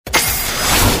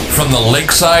from the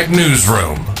Lakeside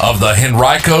Newsroom of the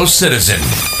Henrico Citizen,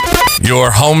 your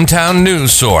hometown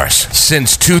news source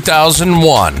since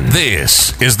 2001.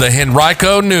 This is the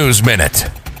Henrico News Minute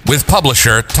with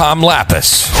publisher Tom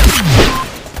Lapis.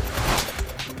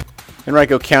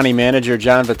 Henrico County Manager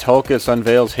John Vitulkas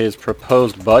unveils his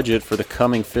proposed budget for the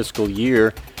coming fiscal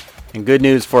year. And good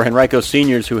news for Henrico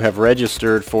seniors who have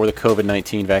registered for the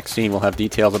COVID-19 vaccine. We'll have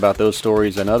details about those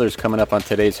stories and others coming up on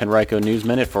today's Henrico News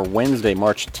Minute for Wednesday,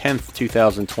 March 10th,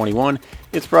 2021.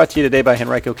 It's brought to you today by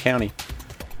Henrico County.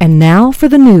 And now for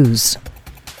the news.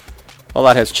 A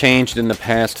lot has changed in the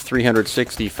past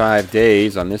 365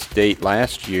 days. On this date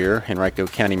last year, Henrico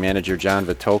County Manager John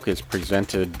Vitulkas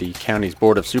presented the county's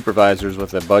Board of Supervisors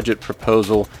with a budget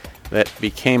proposal that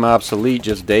became obsolete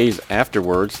just days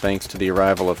afterwards thanks to the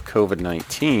arrival of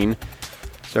COVID-19.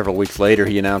 Several weeks later,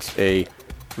 he announced a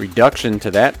reduction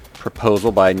to that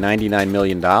proposal by $99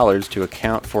 million to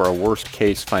account for a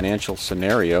worst-case financial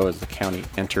scenario as the county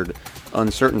entered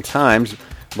uncertain times.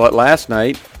 But last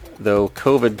night, though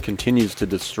COVID continues to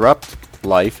disrupt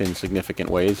life in significant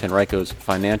ways, Henrico's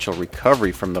financial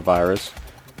recovery from the virus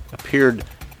appeared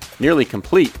nearly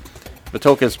complete.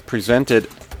 Vitulkas presented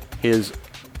his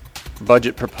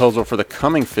budget proposal for the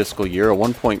coming fiscal year, a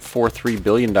 $1.43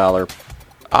 billion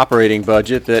operating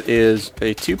budget that is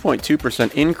a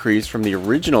 2.2% increase from the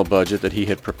original budget that he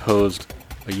had proposed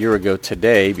a year ago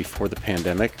today before the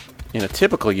pandemic. In a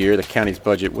typical year, the county's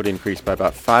budget would increase by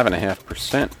about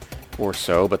 5.5% or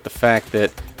so, but the fact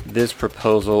that this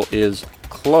proposal is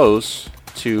close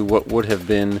to what would have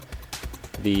been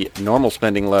the normal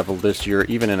spending level this year,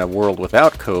 even in a world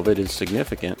without COVID, is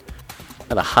significant.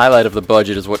 And the highlight of the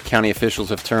budget is what county officials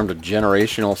have termed a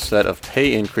generational set of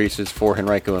pay increases for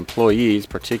Henrico employees,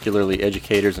 particularly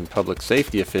educators and public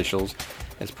safety officials,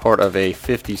 as part of a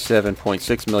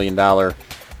 $57.6 million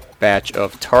batch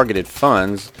of targeted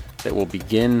funds that will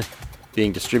begin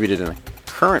being distributed in the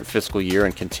current fiscal year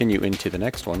and continue into the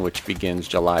next one, which begins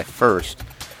July 1st.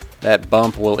 That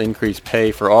bump will increase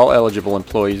pay for all eligible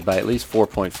employees by at least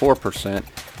 4.4%,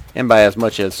 and by as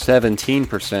much as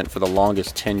 17% for the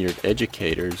longest tenured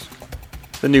educators.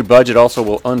 The new budget also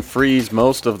will unfreeze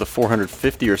most of the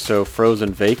 450 or so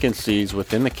frozen vacancies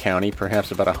within the county,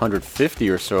 perhaps about 150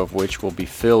 or so of which will be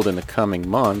filled in the coming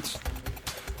months.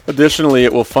 Additionally,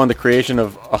 it will fund the creation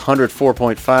of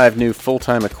 104.5 new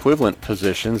full-time equivalent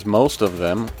positions, most of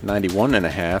them,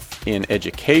 91.5, in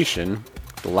education.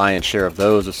 The lion's share of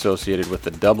those associated with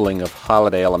the doubling of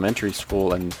Holiday Elementary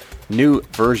School and new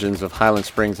versions of Highland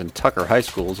Springs and Tucker High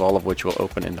Schools, all of which will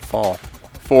open in the fall.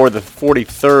 For the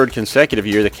 43rd consecutive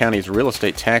year, the county's real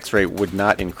estate tax rate would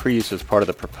not increase as part of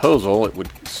the proposal. It would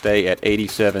stay at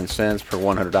 87 cents per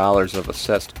 $100 of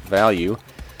assessed value.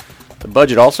 The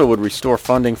budget also would restore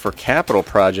funding for capital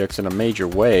projects in a major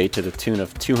way to the tune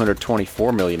of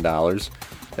 $224 million.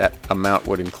 That amount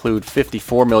would include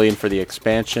 $54 million for the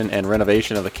expansion and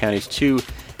renovation of the county's two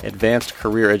advanced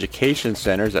career education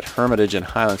centers at Hermitage and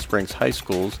Highland Springs High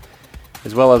Schools,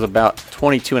 as well as about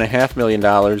 $22.5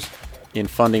 million in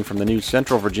funding from the new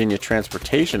Central Virginia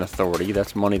Transportation Authority.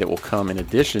 That's money that will come in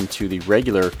addition to the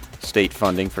regular state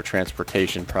funding for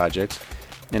transportation projects,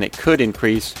 and it could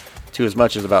increase to as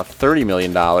much as about $30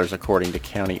 million, according to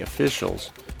county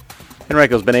officials.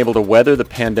 Henrico's been able to weather the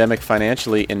pandemic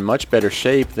financially in much better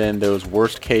shape than those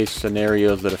worst-case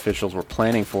scenarios that officials were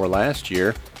planning for last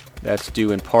year. That's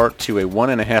due in part to a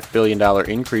 $1.5 billion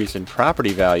increase in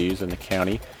property values in the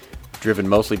county, driven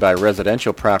mostly by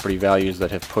residential property values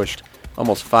that have pushed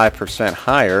almost 5%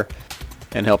 higher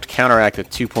and helped counteract a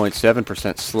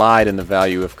 2.7% slide in the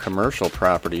value of commercial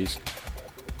properties.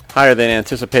 Higher than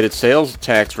anticipated sales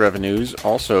tax revenues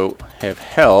also have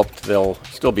helped. They'll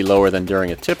still be lower than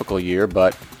during a typical year,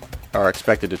 but are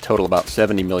expected to total about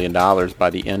 $70 million by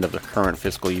the end of the current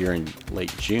fiscal year in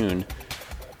late June.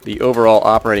 The overall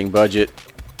operating budget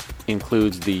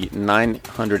includes the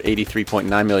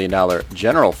 $983.9 million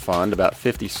general fund, about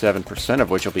 57% of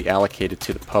which will be allocated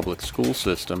to the public school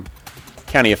system.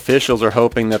 County officials are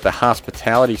hoping that the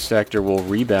hospitality sector will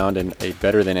rebound in a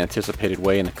better than anticipated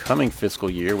way in the coming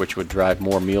fiscal year, which would drive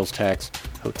more meals tax,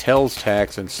 hotels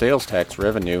tax, and sales tax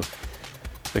revenue.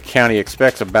 The county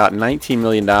expects about $19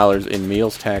 million in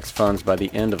meals tax funds by the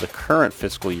end of the current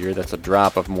fiscal year. That's a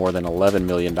drop of more than $11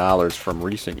 million from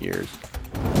recent years.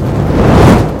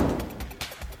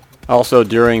 Also,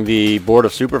 during the Board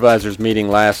of Supervisors meeting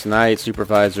last night,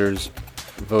 supervisors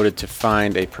voted to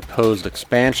find a proposed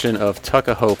expansion of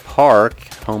Tuckahoe Park,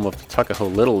 home of the Tuckahoe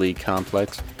Little League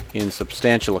complex, in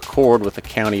substantial accord with the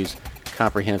county's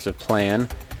comprehensive plan.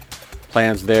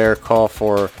 Plans there call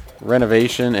for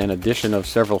renovation and addition of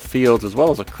several fields, as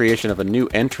well as a creation of a new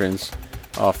entrance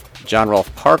off John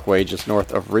Rolfe Parkway, just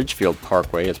north of Ridgefield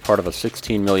Parkway, as part of a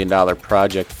 $16 million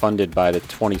project funded by the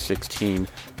 2016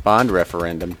 bond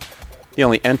referendum. The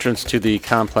only entrance to the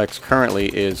complex currently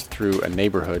is through a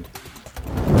neighborhood.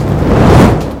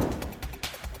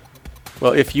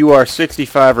 Well, if you are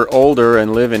 65 or older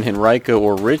and live in Henrico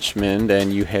or Richmond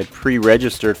and you had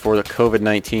pre-registered for the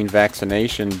COVID-19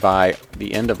 vaccination by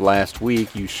the end of last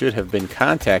week, you should have been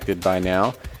contacted by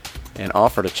now and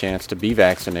offered a chance to be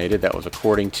vaccinated. That was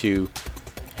according to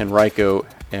Henrico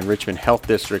and Richmond Health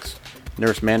District's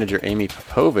nurse manager Amy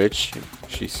Popovich.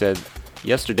 She said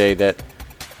yesterday that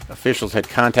officials had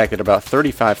contacted about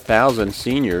 35,000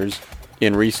 seniors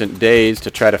in recent days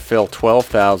to try to fill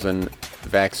 12,000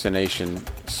 vaccination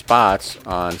spots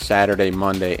on Saturday,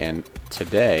 Monday, and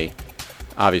today.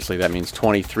 Obviously, that means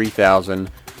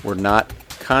 23,000 were not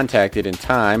contacted in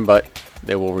time, but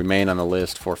they will remain on the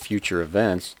list for future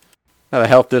events. Now, the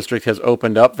health district has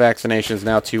opened up vaccinations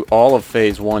now to all of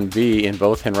Phase 1B in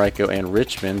both Henrico and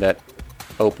Richmond. That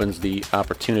opens the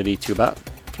opportunity to about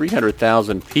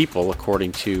 300,000 people,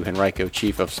 according to Henrico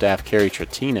Chief of Staff Carrie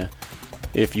Trattina.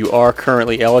 If you are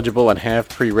currently eligible and have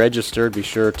pre-registered, be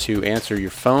sure to answer your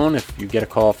phone if you get a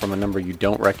call from a number you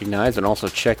don't recognize, and also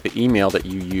check the email that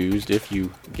you used if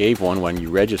you gave one when you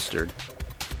registered.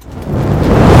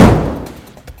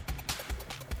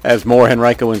 As more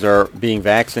Henricoans are being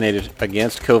vaccinated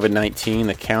against COVID-19,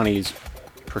 the county's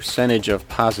percentage of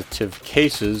positive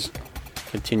cases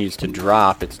continues to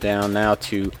drop. It's down now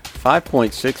to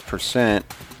 5.6%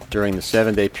 during the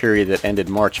 7-day period that ended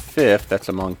March 5th. That's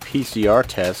among PCR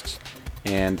tests,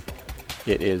 and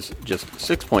it is just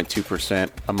 6.2%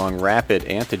 among rapid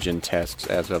antigen tests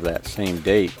as of that same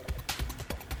date.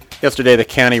 Yesterday, the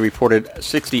county reported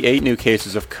 68 new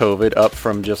cases of COVID, up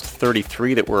from just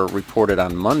 33 that were reported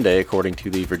on Monday, according to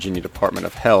the Virginia Department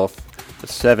of Health. The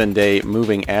 7-day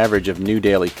moving average of new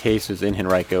daily cases in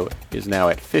Henrico is now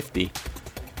at 50.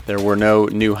 There were no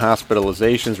new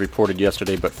hospitalizations reported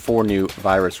yesterday, but 4 new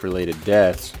virus-related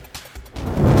deaths.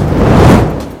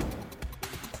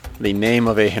 The name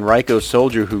of a Henrico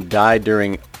soldier who died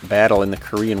during battle in the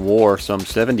Korean War some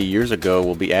 70 years ago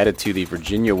will be added to the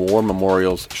Virginia War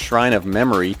Memorial's Shrine of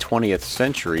Memory 20th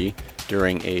Century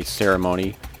during a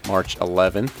ceremony March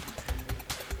 11th.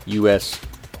 U.S.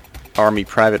 Army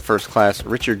Private First Class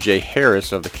Richard J.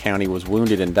 Harris of the county was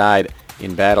wounded and died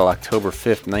in battle October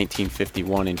 5th,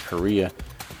 1951 in Korea.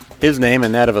 His name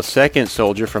and that of a second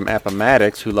soldier from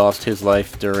Appomattox who lost his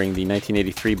life during the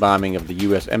 1983 bombing of the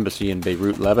U.S. Embassy in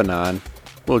Beirut, Lebanon,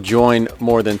 will join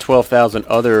more than 12,000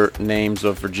 other names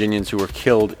of Virginians who were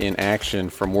killed in action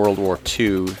from World War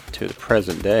II to the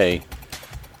present day.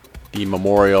 The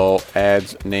memorial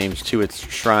adds names to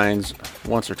its shrines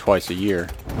once or twice a year.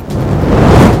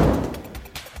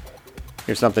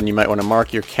 Here's something you might want to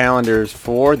mark your calendars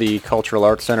for. The Cultural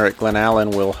Arts Center at Glen Allen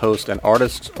will host an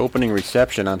artist's opening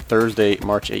reception on Thursday,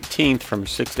 March 18th from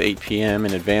 6 to 8 p.m.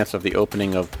 in advance of the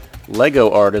opening of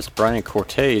Lego artist Brian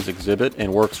Cortez' exhibit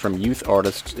and works from youth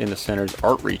artists in the center's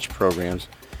Artreach programs.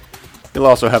 You'll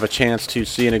also have a chance to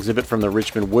see an exhibit from the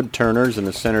Richmond Woodturners in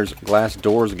the center's Glass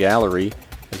Doors Gallery,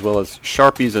 as well as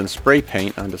Sharpies and spray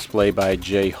paint on display by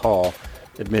Jay Hall.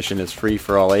 Admission is free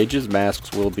for all ages.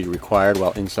 Masks will be required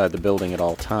while inside the building at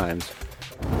all times.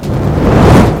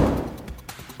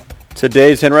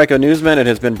 Today's Henrico News Minute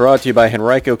has been brought to you by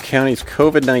Henrico County's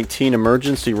COVID-19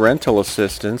 Emergency Rental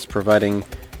Assistance, providing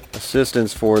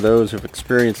assistance for those who've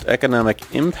experienced economic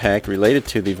impact related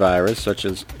to the virus, such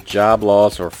as job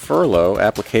loss or furlough.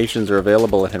 Applications are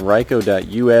available at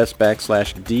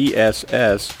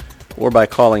henrico.us/DSS or by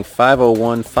calling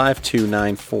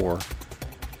 501-5294.